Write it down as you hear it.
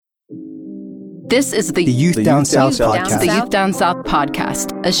This is the Youth Down South podcast. The Youth Down South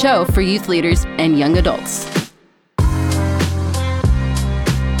podcast, a show for youth leaders and young adults.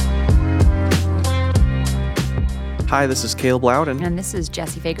 Hi, this is Caleb Loudon. And this is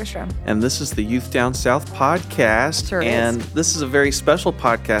Jesse Fagerstrom. And this is the Youth Down South podcast. Sure and is. This is a very special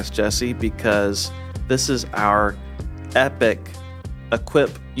podcast, Jesse, because this is our epic Equip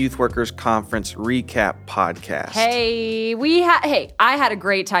Youth Workers Conference recap podcast. I had a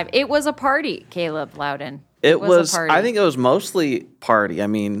great time. It was a party, Caleb Loudon. It was a party. I think it was mostly party. I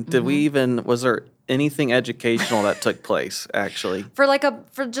mean, was there anything educational that took place, actually? For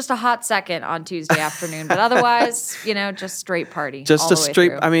just a hot second on Tuesday afternoon, but otherwise, just straight party. Just all a the way straight,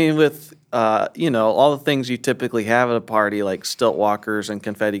 through. I mean, with, all the things you typically have at a party, like stilt walkers and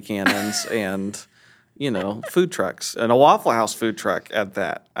confetti cannons and, food trucks and a Waffle House food truck at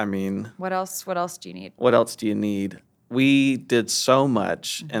that. I mean. What else do you need? What else do you need? We did so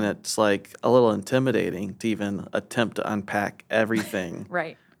much, and it's like a little intimidating to even attempt to unpack everything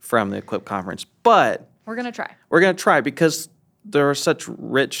Right. from the Equip conference. But We're going to try. we're going to try because there was such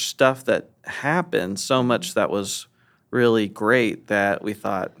rich stuff that happened, so much that was really great that we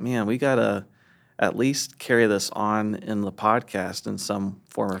thought, man, we got to at least carry this on in the podcast in some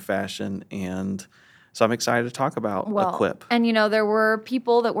form or fashion. And so I'm excited to talk about Equip. And there were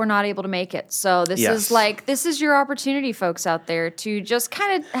people that were not able to make it. So this is your opportunity, folks out there, to just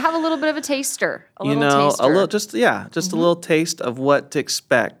kind of have a little bit of a taster. A little taste of what to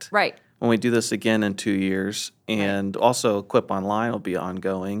expect. Right. When we do this again in 2 years. And also Equip Online will be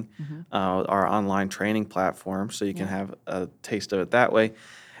ongoing, our online training platform, so you can have a taste of it that way.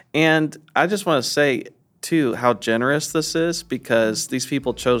 And I just want to say, too, how generous this is, because these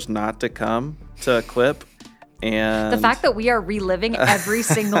people chose not to come to Equip. And the fact that we are reliving every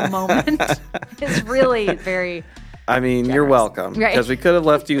single moment is really very generous. You're welcome, Right. because we could have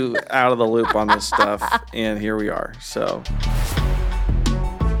left you out of the loop on this stuff, and here we are. So.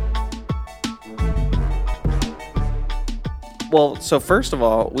 Well, so first of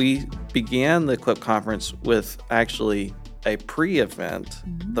all, we began the Equip conference with actually a pre-event,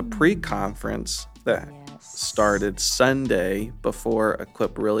 the pre-conference that started Sunday before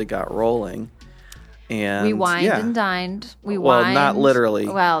Equip really got rolling. And we wined and dined. Not literally.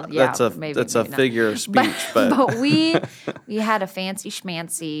 Well, yeah, that's a figure of speech, but we had a fancy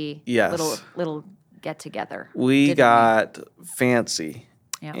schmancy little get together. We got fancy.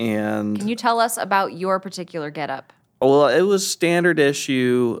 Yeah. And can you tell us about your particular getup? Well, it was standard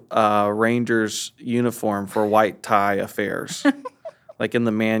issue Rangers uniform for white tie affairs. Like in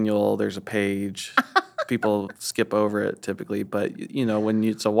the manual, there's a page. People skip over it typically, but when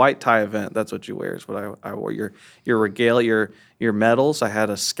it's a white tie event, that's what you wear. Is what I wore. Your regalia, your medals. I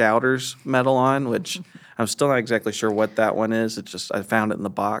had a Scouters medal on, which I'm still not exactly sure what that one is. It's just I found it in the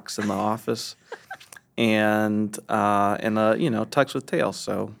box in the office, and tux with tails.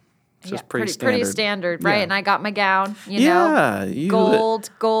 So. It's just pretty standard. Pretty standard, right? Yeah. And I got my gown,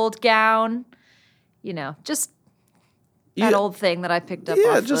 gold gown, just that old thing that I picked up.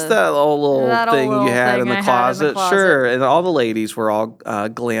 Yeah, just that old little thing you had in the closet. Sure, and all the ladies were all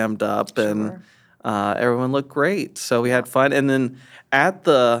glammed up, and everyone looked great. So we had fun. And then at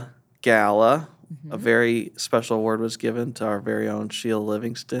the gala, a very special award was given to our very own Sheila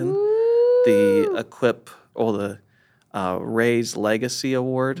Livingston, the Equip, the Ray's Legacy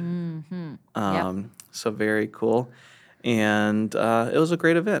Award. So very cool. And it was a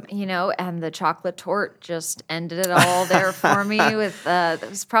great event. And the chocolate torte just ended it all there for me with it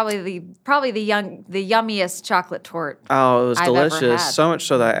was probably the yummiest chocolate torte. Oh, it was I've ever delicious. had. So much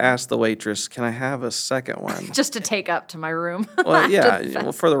so that I asked the waitress, "Can I have a second one?" Just to take up to my room. Well,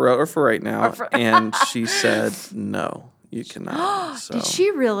 yeah, for the road or for right now. And she said, "No, you cannot." So. Did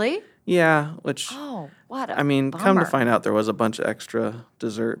she really? Yeah, which what a come to bummer. find out there was a bunch of extra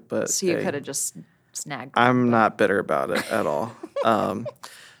dessert, but So you could have just snagged. I'm not bitter about it at all.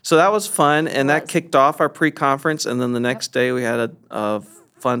 So that was fun, and that kicked off our pre-conference, and then the next day we had a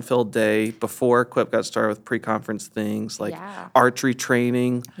fun-filled day before Equip got started with pre-conference things like archery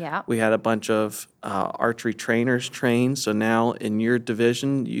training. Yeah. We had a bunch of archery trainers trained, so now in your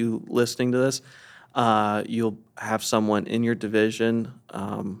division, you listening to this, you'll have someone in your division,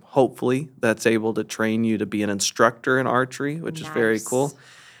 hopefully, that's able to train you to be an instructor in archery, which is very cool.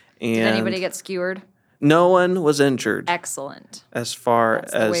 And Did anybody get skewered? No one was injured. Excellent. As far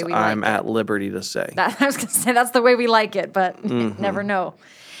That's the as way we I'm like it. at liberty to say. I was going to say that's the way we like it, but never know.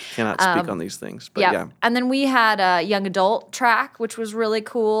 Cannot speak on these things, but yeah. And then we had a young adult track, which was really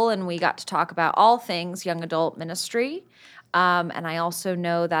cool, and we got to talk about all things young adult ministry. And I also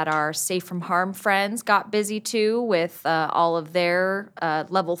know that our Safe from Harm friends got busy too with all of their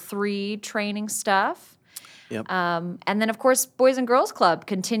level 3 training stuff. Yep. And then, of course, Boys and Girls Club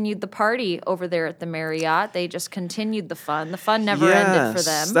continued the party over there at the Marriott. They just continued the fun. The fun never ended for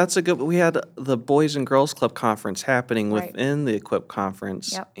them. That's a good. We had the Boys and Girls Club conference happening Right. within the Equip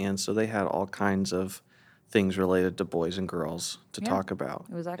conference, Yep. and so they had all kinds of things related to boys and girls to talk about.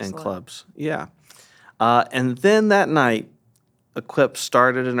 It was in excellent. clubs. Yeah, and then that night, Equip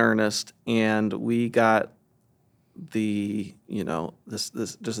started in earnest, and we got this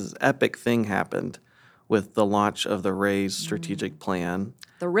epic thing happened with the launch of the Raise strategic plan.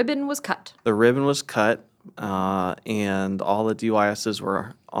 The ribbon was cut. The ribbon was cut, and all the DYSs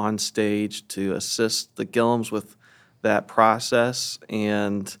were on stage to assist the Gillums with that process.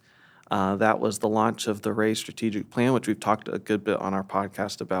 And that was the launch of the Raise strategic plan, which we've talked a good bit on our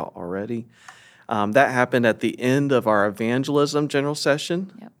podcast about already. That happened at the end of our evangelism general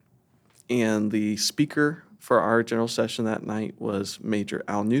session. Yep. And the speaker for our general session that night was Major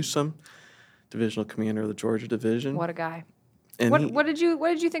Al Newsome, Divisional Commander of the Georgia Division. What a guy. And What did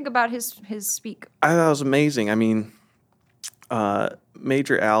you think about his speak? I thought it was amazing. I mean,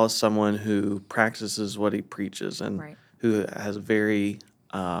 Major Al is someone who practices what he preaches and Right. who has a very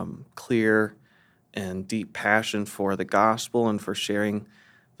clear and deep passion for the gospel and for sharing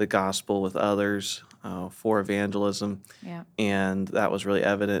the gospel with others for evangelism. Yeah. And that was really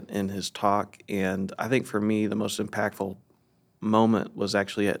evident in his talk. And I think for me, the most impactful moment was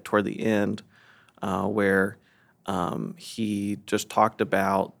actually toward the end, where he just talked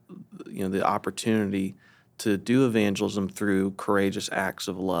about the opportunity to do evangelism through courageous acts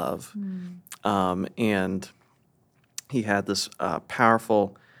of love. And he had this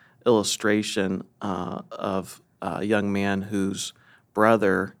powerful illustration of a young man whose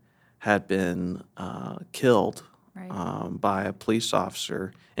brother had been killed Right. by a police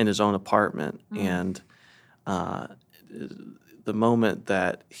officer in his own apartment. And the moment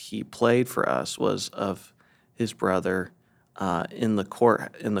that he played for us was of his brother in the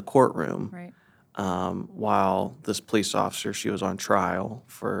courtroom Right. while this police officer, she was on trial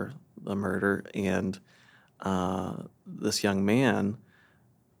for the murder, and this young man,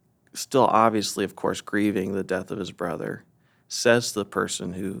 still obviously, of course, grieving the death of his brother, says to the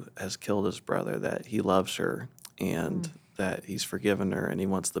person who has killed his brother that he loves her and that he's forgiven her and he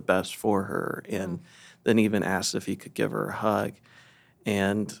wants the best for her, and then even asks if he could give her a hug.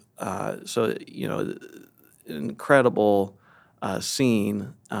 And so, an incredible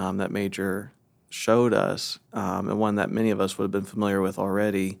scene that Major showed us, and one that many of us would have been familiar with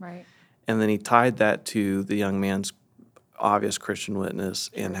already. Right. And then he tied that to the young man's obvious Christian witness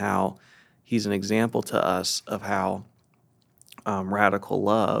and how he's an example to us of how radical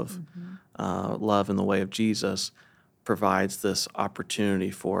love, love in the way of Jesus, provides this opportunity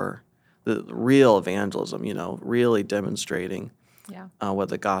for the real evangelism, really demonstrating Yeah. what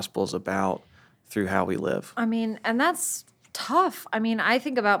the gospel is about through how we live. I mean, and that's tough. I mean, I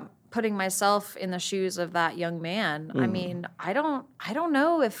think about putting myself in the shoes of that young man. I mean, I don't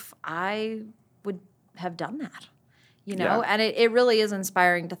know if I would have done that. Yeah. And it really is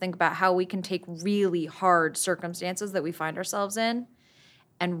inspiring to think about how we can take really hard circumstances that we find ourselves in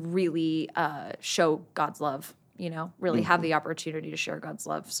and really show God's love, really have the opportunity to share God's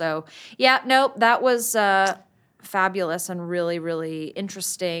love. So, that was fabulous and really, really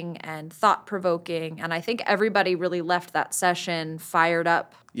interesting and thought-provoking. And I think everybody really left that session fired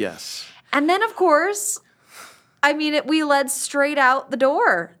up. Yes. And then, of course, we led straight out the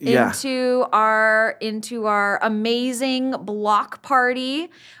door Yeah. into our amazing block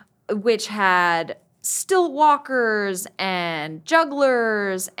party, which had stilt walkers and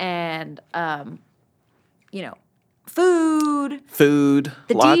jugglers and food. The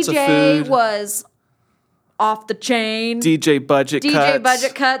Lots DJ of food. was off the chain. DJ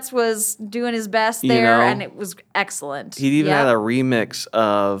Budget Cuts was doing his best You there, know, and it was excellent. He even Yep. had a remix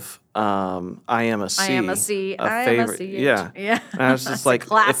of I Am a C. I Am a C. A I Am a favorite. C. Yeah. Yeah. And I was That's just a like,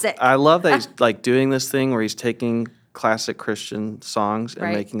 classic. I love that he's like doing this thing where he's taking classic Christian songs and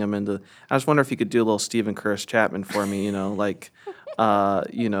Right. making them into. I just wonder if you could do a little Stephen Curtis Chapman for me, like, the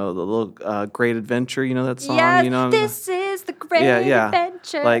little Great Adventure, that song, Yes, this is the great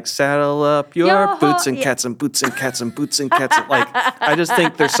adventure. Like, saddle up your Your boots and yeah. cats and boots and cats and boots and cats. Like, I just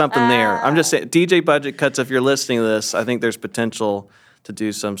think there's something there. I'm just saying, DJ Budget Cuts, if you're listening to this, I think there's potential to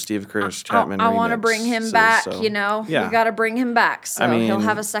do some Steve Curtis Chapman I want to bring him remixes, back, so, you know? yeah. We got to bring him back, so I mean, he'll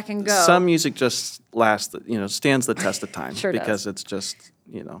have a second go. Some music just stands the test of time Sure does. because it's just,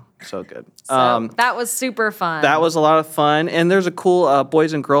 so good. So that was super fun. That was a lot of fun. And there's a cool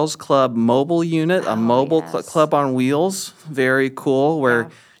Boys and Girls Club mobile unit, a mobile club on wheels. Very cool, where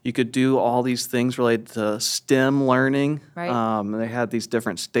you could do all these things related to STEM learning. Right. They had these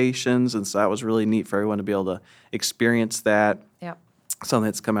different stations, and so that was really neat for everyone to be able to experience that. Yep. Something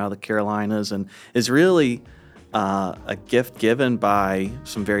that's come out of the Carolinas and is really a gift given by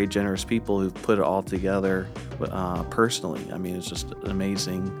some very generous people who've put it all together personally. I mean, it's just an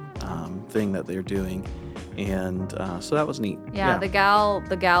amazing thing that they're doing. And so that was neat. Yeah, the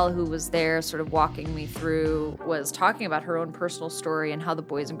gal who was there sort of walking me through was talking about her own personal story and how the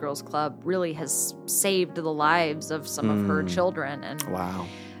Boys and Girls Club really has saved the lives of some of her children. And wow.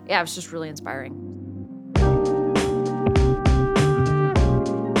 Yeah, it was just really inspiring.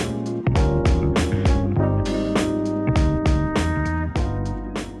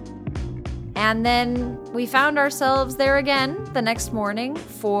 And then we found ourselves there again the next morning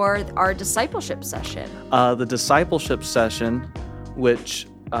for our discipleship session. The discipleship session, which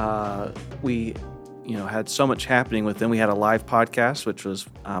we had so much happening with them. We had a live podcast, which was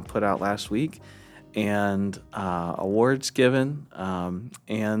put out last week, and awards given.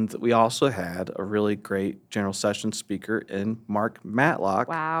 And we also had a really great general session speaker in Mark Matlock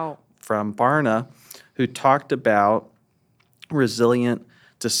from Barna, who talked about resilient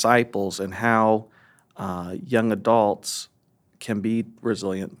disciples and how young adults can be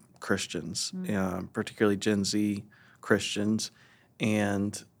resilient Christians, particularly Gen Z Christians.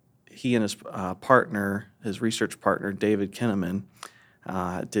 And he and his partner, his research partner, David Kinnaman,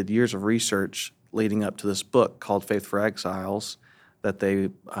 did years of research leading up to this book called Faith for Exiles that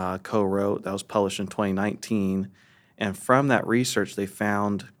they co-wrote, that was published in 2019. And from that research, they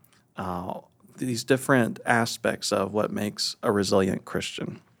found these different aspects of what makes a resilient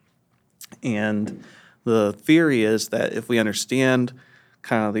Christian. And the theory is that if we understand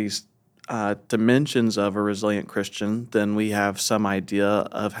kind of these dimensions of a resilient Christian, then we have some idea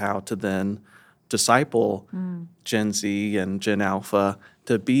of how to then disciple Gen Z and Gen Alpha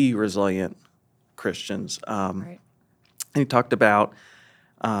to be resilient Christians. Right. And he talked about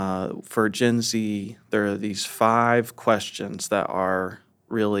for Gen Z, there are these 5 questions that are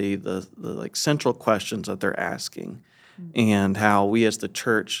really the like central questions that they're asking, and how we as the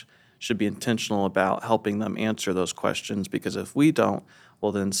church should be intentional about helping them answer those questions, because if we don't,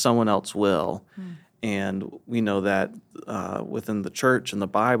 well, then someone else will. And we know that within the church and the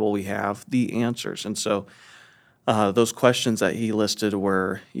Bible, we have the answers. And so those questions that he listed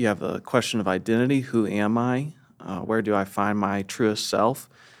were, you have the question of identity, who am I? Where do I find my truest self?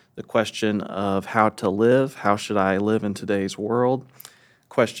 The question of how to live, how should I live in today's world?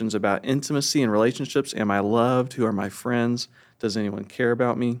 Questions about intimacy and relationships. Am I loved? Who are my friends? Does anyone care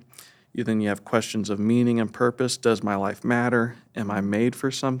about me? Then you have questions of meaning and purpose. Does my life matter? Am I made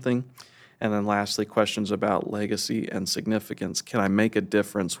for something? And then lastly, questions about legacy and significance. Can I make a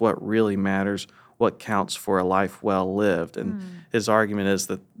difference? What really matters? What counts for a life well lived? And his argument is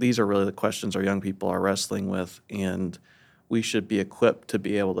that these are really the questions our young people are wrestling with, and we should be equipped to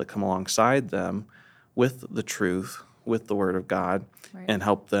be able to come alongside them with the truth, with the Word of God, and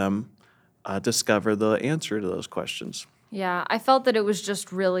help them discover the answer to those questions. Yeah, I felt that it was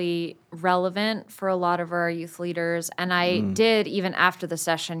just really relevant for a lot of our youth leaders. And I did, even after the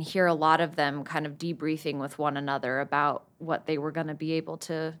session, hear a lot of them kind of debriefing with one another about what they were going to be able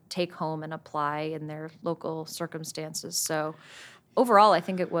to take home and apply in their local circumstances. So overall, I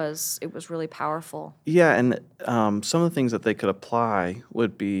think it was really powerful. Yeah, and some of the things that they could apply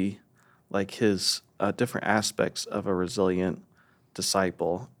would be like his different aspects of a resilient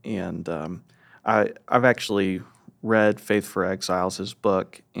disciple. And I've actually read Faith for Exiles, his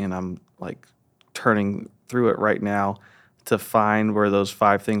book, and I'm like turning through it right now to find where those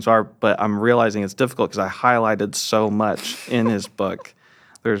 5 things are. But I'm realizing it's difficult because I highlighted so much in his book.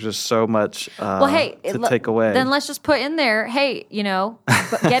 There's just so much to take away. Then let's just put in there, hey,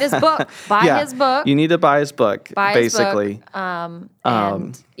 get his book, buy his book. You need to buy his book, basically. His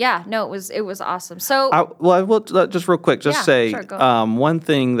book. It was awesome. So, I will just real quick say sure, go. One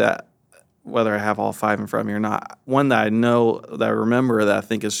thing that, whether I have all 5 in front of me or not, one that I know, that I remember, that I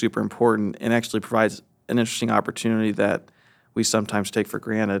think is super important and actually provides an interesting opportunity that we sometimes take for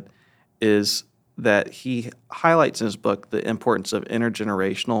granted, is that he highlights in his book the importance of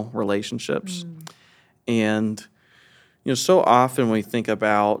intergenerational relationships. And, so often when we think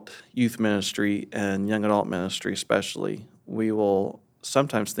about youth ministry and young adult ministry especially, we will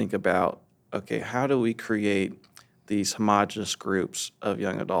sometimes think about, okay, how do we create these homogenous groups of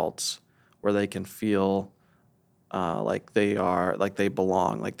young adults where they can feel like they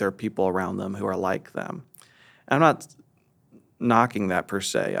belong, like there are people around them who are like them. I'm not knocking that per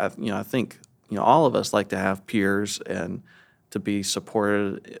se. I think all of us like to have peers and to be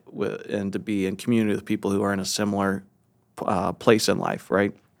supported with, and to be in community with people who are in a similar place in life,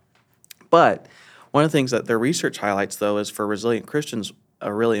 right? But one of the things that their research highlights, though, is for resilient Christians,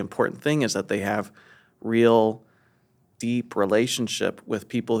 a really important thing is that they have real deep relationship with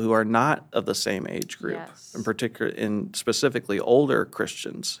people who are not of the same age group, Yes. in particular, in specifically older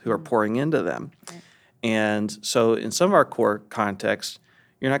Christians who are pouring into them. Right. And so in some of our core contexts,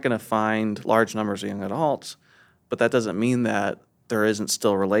 you're not going to find large numbers of young adults, but that doesn't mean that there isn't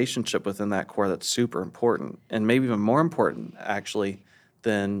still a relationship within that core that's super important, and maybe even more important, actually,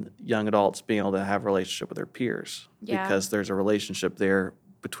 than young adults being able to have a relationship with their peers, Yeah. because there's a relationship there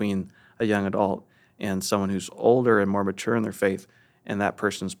between a young adult and someone who's older and more mature in their faith, and that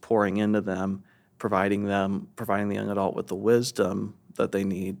person's pouring into them, providing the young adult with the wisdom that they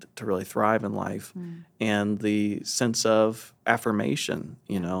need to really thrive in life, and the sense of affirmation,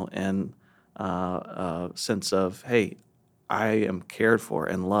 and sense of, hey, I am cared for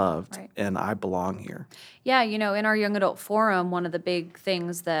and loved, Right. and I belong here. Yeah, in our young adult forum, one of the big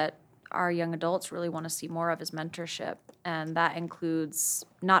things that our young adults really want to see more of is mentorship. And that includes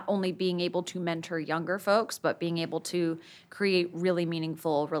not only being able to mentor younger folks, but being able to create really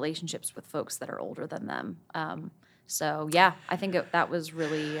meaningful relationships with folks that are older than them. So yeah, I think that was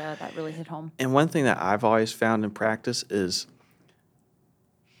really, that really hit home. And one thing that I've always found in practice is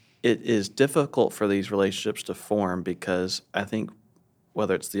it is difficult for these relationships to form, because I think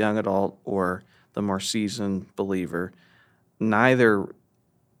whether it's the young adult or the more seasoned believer, neither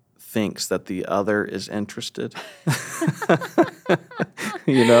thinks that the other is interested.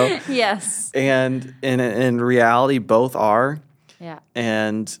 Yes. And in reality, both are. Yeah.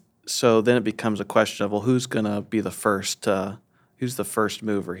 And so then it becomes a question of, well, who's going to be the first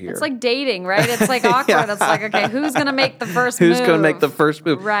mover here? It's like dating, right? It's like awkward. Yeah. It's like, okay, who's going to make the first move? Who's going to make the first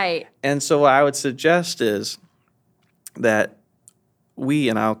move? Right. And so what I would suggest is that we,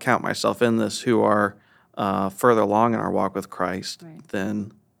 and I'll count myself in this, who are further along in our walk with Christ Right.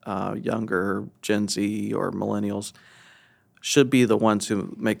 than younger Gen Z or millennials, should be the ones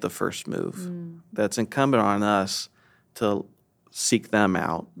who make the first move. That's incumbent on us to seek them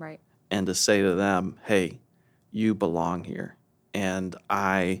out Right. and to say to them, hey, you belong here, and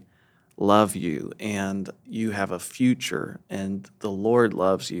I love you, and you have a future, and the Lord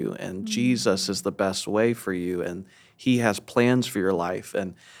loves you, and Jesus is the best way for you, and He has plans for your life,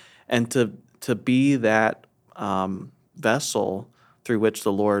 and to be that vessel through which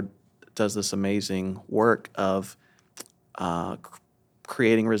the Lord does this amazing work of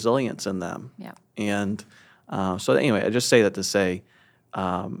creating resilience in them. Yeah. And so anyway, I just say that to say,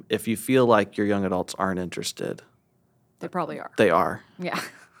 if you feel like your young adults aren't interested, They probably are. they are. Yeah.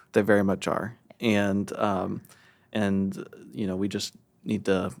 They very much are. And we just need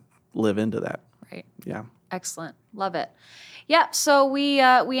to live into that. Right. Yeah. Excellent. Love it. Yeah, so we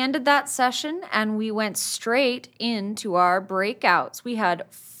ended that session and we went straight into our breakouts. We had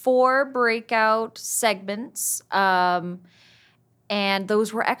 4 breakout segments, and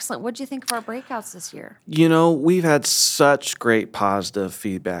those were excellent. What did you think of our breakouts this year? We've had such great positive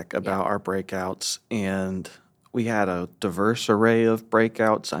feedback about our breakouts, and we had a diverse array of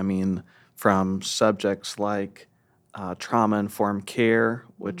breakouts. I mean, from subjects like trauma-informed care,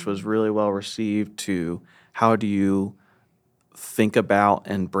 which was really well received, to how do you think about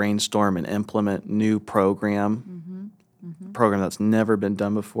and brainstorm and implement new program that's never been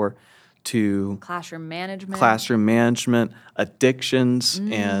done before, to Classroom management. addictions,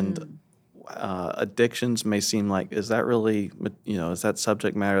 and addictions may seem like, is that really, is that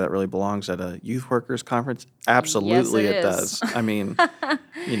subject matter that really belongs at a youth workers conference? Absolutely, Yes, it it is. does. I mean,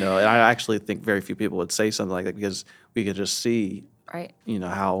 and I actually think very few people would say something like that, because we could just see, Right.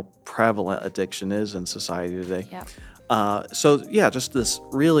 how prevalent addiction is in society today. Yeah. Just this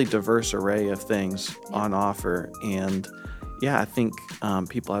really diverse array of things on offer. And I think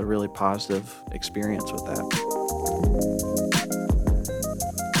people had a really positive experience with that.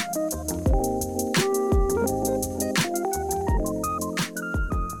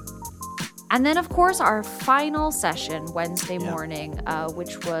 And then, of course, our final session Wednesday morning,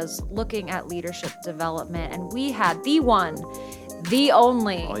 which was looking at leadership development. And we had the one, the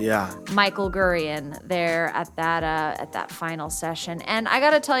only Michael Gurian there at that final session. And I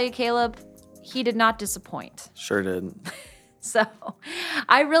got to tell you, Caleb, he did not disappoint. Sure didn't. So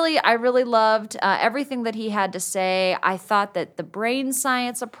I really loved everything that he had to say. I thought that the brain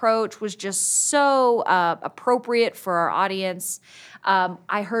science approach was just so appropriate for our audience.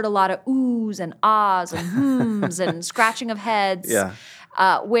 I heard a lot of oohs and ahs and hmms and scratching of heads. Yeah.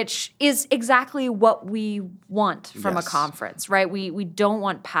 Which is exactly what we want from a Yes. conference, right? We don't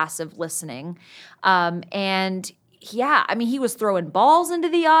want passive listening. And yeah, I mean, he was throwing balls into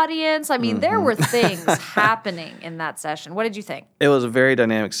the audience. I mean, there were things happening in that session. What did you think? It was a very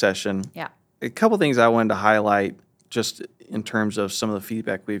dynamic session. Yeah. A couple things I wanted to highlight just in terms of some of the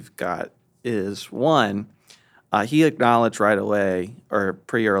feedback we've got is one, he acknowledged right away or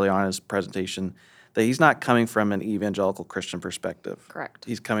pretty early on in his presentation that he's not coming from an evangelical Christian perspective. Correct.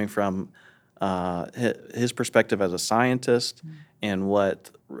 He's coming from his perspective as a scientist and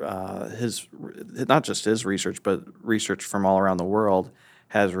what his, not just his research, but research from all around the world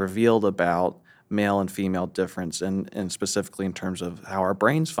has revealed about male and female difference and specifically in terms of how our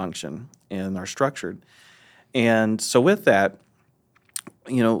brains function and are structured. And so with that,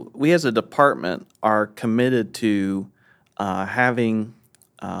 we as a department are committed to having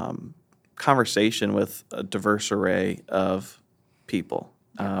conversation with a diverse array of people.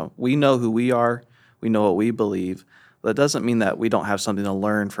 We know who we are. We know what we believe. That doesn't mean that we don't have something to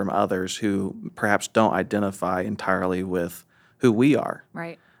learn from others who perhaps don't identify entirely with who we are.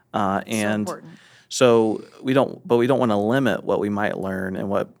 Right. And important. so we don't want to limit what we might learn and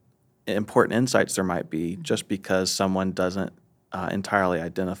what important insights there might be just because someone doesn't entirely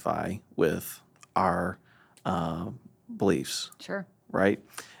identify with our beliefs. Sure. Right?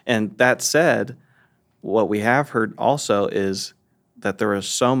 And that said, what we have heard also is that there was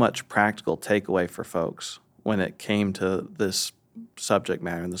so much practical takeaway for folks when it came to this subject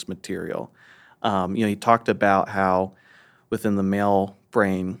matter and this material. He talked about how within the male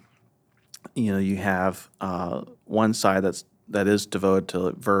brain, you have one side that is devoted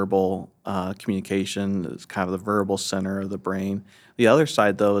to verbal communication. It's kind of the verbal center of the brain. The other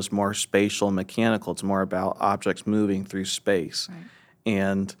side, though, is more spatial and mechanical. It's more about objects moving through space. Right.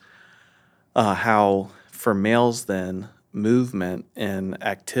 And how for males then, movement and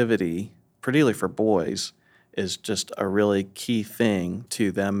activity, particularly for boys, is just a really key thing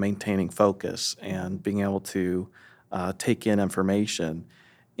to them maintaining focus and being able to take in information.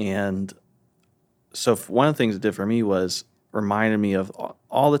 And so one of the things it did for me was reminded me of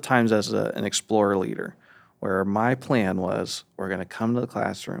all the times as an Explorer leader where my plan was we're going to come to the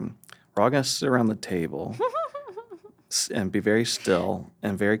classroom, we're all going to sit around the table and be very still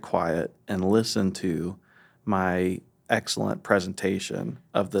and very quiet and listen to my excellent presentation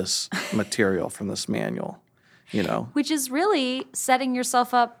of this material from this manual, Which is really setting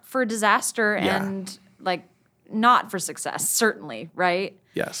yourself up for disaster Yeah. and not for success, certainly, right?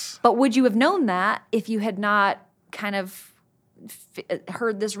 Yes. But would you have known that if you had not kind of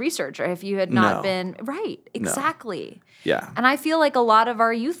heard this research or if you had not No. been right? Exactly. Yeah. And I feel like a lot of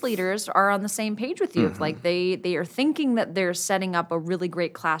our youth leaders are on the same page with you. Like they are thinking that they're setting up a really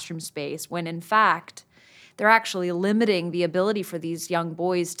great classroom space when in fact they're actually limiting the ability for these young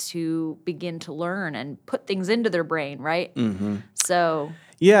boys to begin to learn and put things into their brain, right? Mm-hmm. So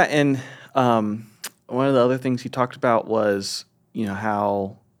Yeah, and one of the other things he talked about was,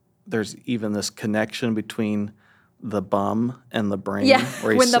 how there's even this connection between the bum and the brain. yeah,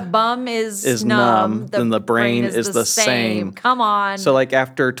 where he when the sa- bum is numb, then the brain is the same. Come on. So like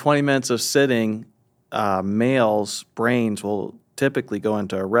after 20 minutes of sitting, males' brains will typically go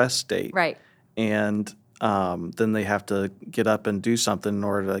into a rest state. right. And then they have to get up and do something in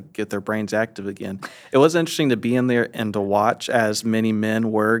order to get their brains active again. It was interesting to be in there and to watch as many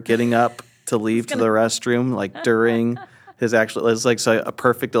men were getting up to leave to the restroom, like during his actual. It's like a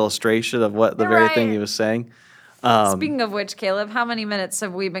perfect illustration of what the very thing Right. he was saying. Speaking of which, Caleb, how many minutes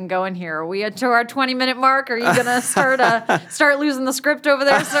have we been going here? Are we to our 20-minute mark? Are you going to start losing the script over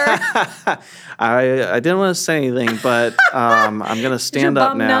there, sir? I didn't want to say anything, but I'm going to stand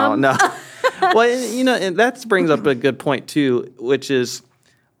up bum now. numb? No. Well, and that brings up a good point too, which is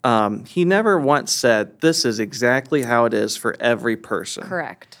he never once said this is exactly how it is for every person.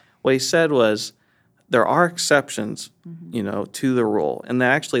 Correct. What he said was there are exceptions, to the rule, and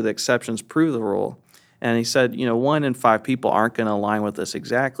actually the exceptions prove the rule. And he said, 1 in 5 people aren't going to align with this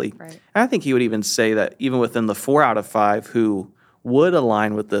exactly. Right. And I think he would even say that even within the 4 out of 5 who would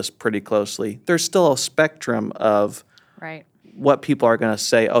align with this pretty closely, there's still a spectrum of Right. what people are going to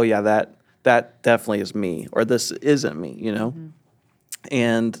say, oh, yeah, that definitely is me, or this isn't me,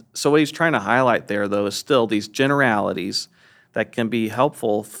 And so what he's trying to highlight there, though, is still these generalities that can be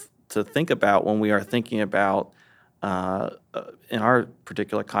helpful to think about when we are thinking about, in our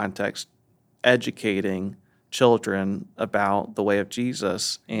particular context, educating children about the way of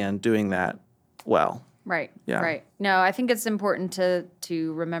Jesus and doing that well. Right. Yeah. Right. No, I think it's important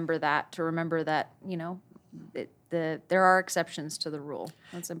to remember that, there are exceptions to the rule.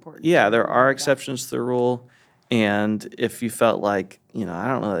 That's important. Yeah, to there remember are that. exceptions to the rule. And if you felt like, I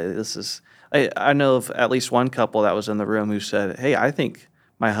don't know, this is, I know of at least one couple that was in the room who said, hey, I think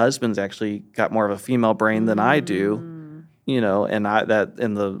my husband's actually got more of a female brain than I do, and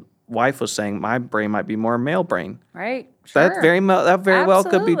the wife was saying my brain might be more male brain. Right. Sure. That very well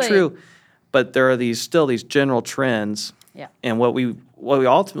could be Absolutely. true. But there are still these general trends. Yeah. And what we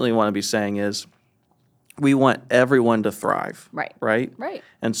ultimately want to be saying is we want everyone to thrive. Right. Right? Right.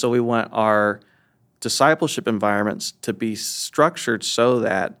 And so we want our discipleship environments to be structured so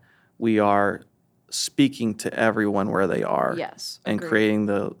that we are speaking to everyone where they are. Yes. And Agreed. creating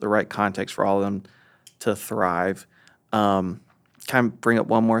the right context for all of them to thrive. Can I bring up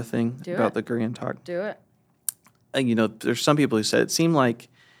one more thing Do about it. the Gurian talk? Do it. There's some people who said it seemed like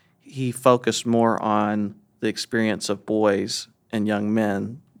he focused more on the experience of boys and young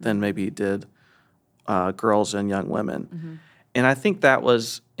men than maybe he did girls and young women. Mm-hmm. And I think that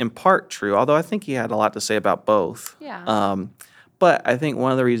was in part true, although I think he had a lot to say about both. Yeah. But I think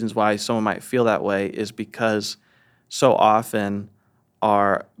one of the reasons why someone might feel that way is because so often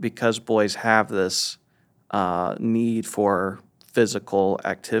because boys have this need for physical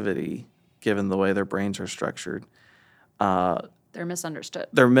activity, given the way their brains are structured, They're misunderstood.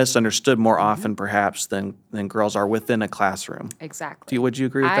 they're misunderstood more often perhaps than girls are within a classroom. Exactly. Would you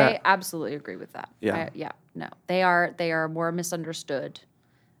agree with I that? absolutely agree with that. Yeah. No. They are more misunderstood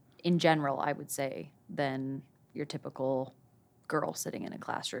in general, I would say, than your typical girl sitting in a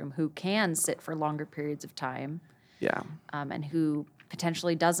classroom who can sit for longer periods of time, Yeah. and who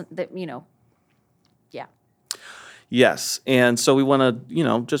potentially doesn't. Yeah. Yes. And so we want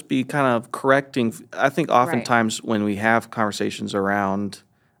to, just be kind of correcting. I think oftentimes when we have conversations around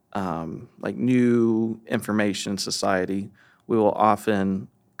like new information in society, we will often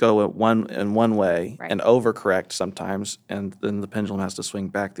go in one way Right. and overcorrect sometimes, and then the pendulum has to swing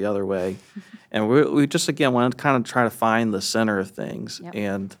back the other way. And we just, again, want to kind of try to find the center of things. Yep.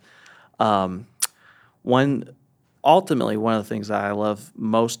 And ultimately, one of the things that I love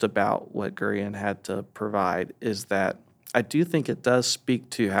most about what Gurian had to provide is that I do think it does speak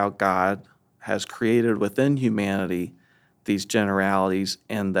to how God has created within humanity these generalities,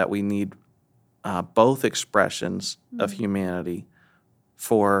 and that we need both expressions of humanity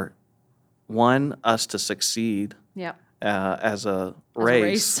for, one, us to succeed Yep. as a As a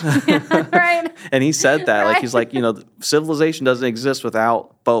race. Right. And he said that, like, Right. he's like, civilization doesn't exist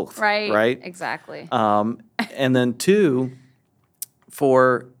without both. Right. Right. Exactly. And then two,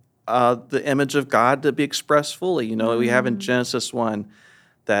 for the image of God to be expressed fully. We have in Genesis 1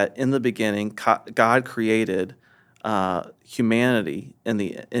 that in the beginning, God created humanity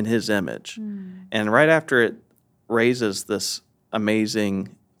in his image. And right after it raises this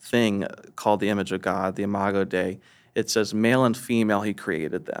amazing thing called the image of God, the Imago Dei, it says male and female he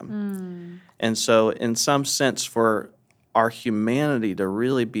created them. And so in some sense, for our humanity to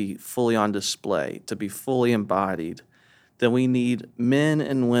really be fully on display, to be fully embodied, then we need men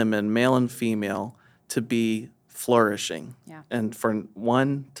and women, male and female, to be flourishing. Yeah. And for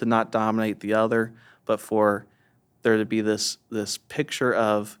one to not dominate the other, but for there to be this picture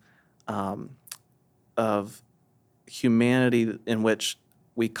of humanity in which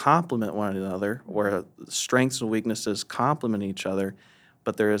we complement one another, where strengths and weaknesses complement each other,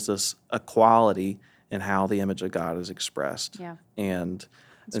 but there is this equality in how the image of God is expressed. Yeah. And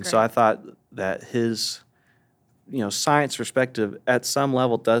That's so I great. thought that his science perspective at some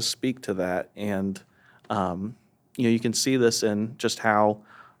level does speak to that. And you can see this in just how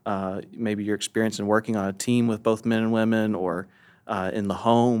maybe your experience in working on a team with both men and women, or in the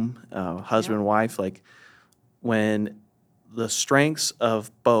home, husband and wife, like when the strengths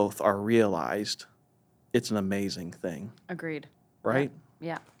of both are realized, it's an amazing thing, Agreed. right?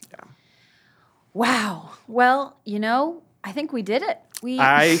 Yeah. Yeah. Wow. Well, I think we did it.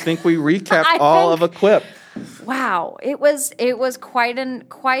 I think we recapped I all think- of Equip. Wow, it was quite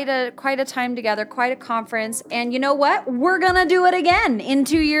a time together, quite a conference, and you know what? We're gonna do it again in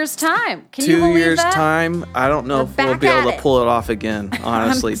 2 years' time. Can you 2 believe years' that? time, I don't know We're if we'll back be able at to it. pull it off again,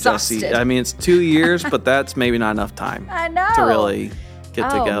 honestly, Jesse. exhausted. I mean, it's 2 years, but that's maybe not enough time I know. to really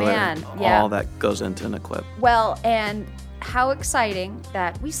get Oh, together man, yeah. all that goes into an Equip. Well, and how exciting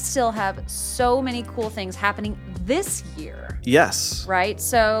that we still have so many cool things happening this year, Yes. right?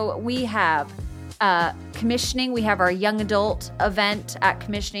 So we have Commissioning, we have our young adult event at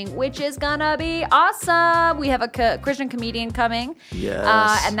Commissioning, which is gonna be awesome. We have a Christian comedian coming,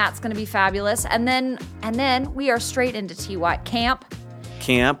 Yes. and that's gonna be fabulous. And then we are straight into TY camp,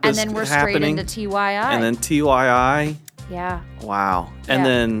 Camp and is then we're happening. straight into TYI. And then TYI. yeah, Wow. And Yeah.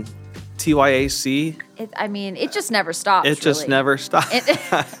 then TYAC. it just never stops. It just really. never stops.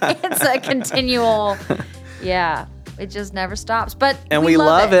 It's a continual, yeah. It just never stops. But And we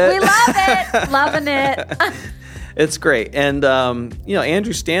love it. We love it. Loving it. It's great. And,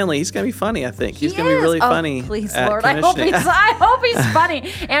 Andrew Stanley, he's going to be funny, I think. He's going to be really funny. Please, at Lord. I hope commissioning. he's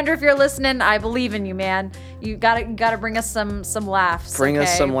funny. Andrew, if you're listening, I believe in you, man. You gotta bring us some laughs. Bring us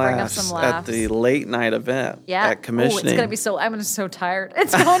okay? some Bring laughs us some at laughs. the late night event Yeah. at commissioning. It's gonna be I'm so tired.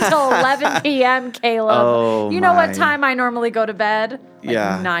 It's going till 11 p.m. Caleb. Oh, you know my. what time I normally go to bed? Like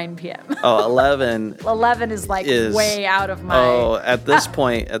Yeah. 9 p.m. Oh, 11 11 is like way out of my. Oh, at this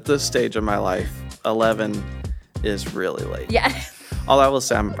point, at this stage of my life, 11 is really late. Yeah. Although I will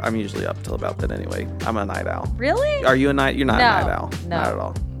say I'm usually up till about then anyway. I'm a night owl. Really? Are you a night? You're not No. a night owl. No. Not at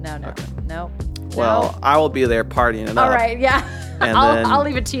all. No. Okay. No. Well, I will be there partying it All up. right. Yeah. And then- I'll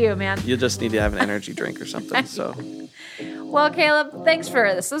leave it to you, man. You just need to have an energy drink or something. So, Well, Caleb, thanks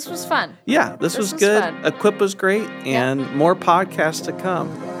for this. This was fun. yeah, this was was good. fun. Equip was great, and more podcasts to come.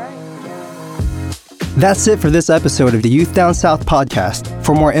 All right. That's it for this episode of the Youth Down South podcast.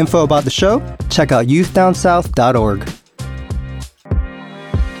 For more info about the show, check out youthdownsouth.org.